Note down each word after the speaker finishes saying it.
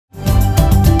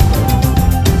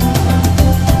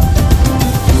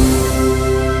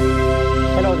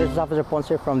Officer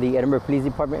Ponce from the Edinburg Police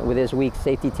Department with this week's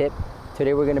safety tip.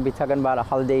 Today we're going to be talking about a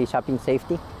holiday shopping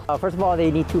safety. First of all,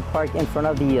 they need to park in front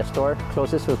of the store,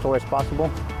 closest to the store as possible.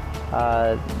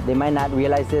 They might not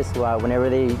realize this whenever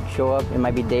they show up. It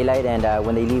might be daylight, and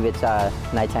when they leave, it's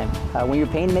nighttime. When you're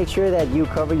paying, make sure that you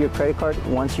cover your credit card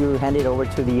once you hand it over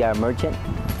to the merchant.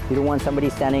 You don't want somebody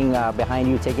standing behind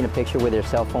you taking a picture with their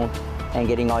cell phone and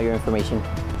getting all your information.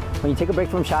 When you take a break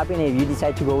from shopping, if you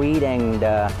decide to go eat and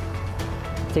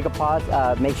take a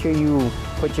pause, make sure you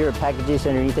put your packages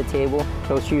underneath the table,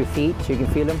 close to your feet so you can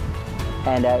feel them.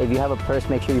 And if you have a purse,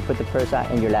 make sure you put the purse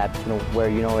in your lap, where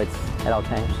you know it's at all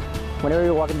times. Whenever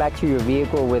you're walking back to your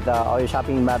vehicle with all your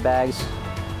shopping bags,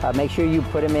 make sure you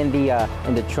put them in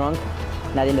the trunk,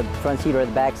 not in the front seat or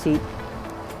the back seat.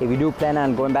 If you do plan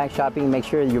on going back shopping, make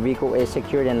sure your vehicle is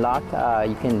secured and locked.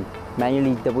 You can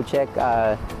manually double check,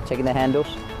 checking the handles.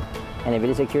 And if it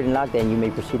is secured and locked, then you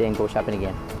may proceed and go shopping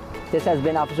again. This has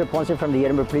been Officer Ponce from the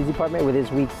Edinburg Police Department with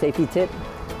this week's safety tip.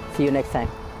 See you next time.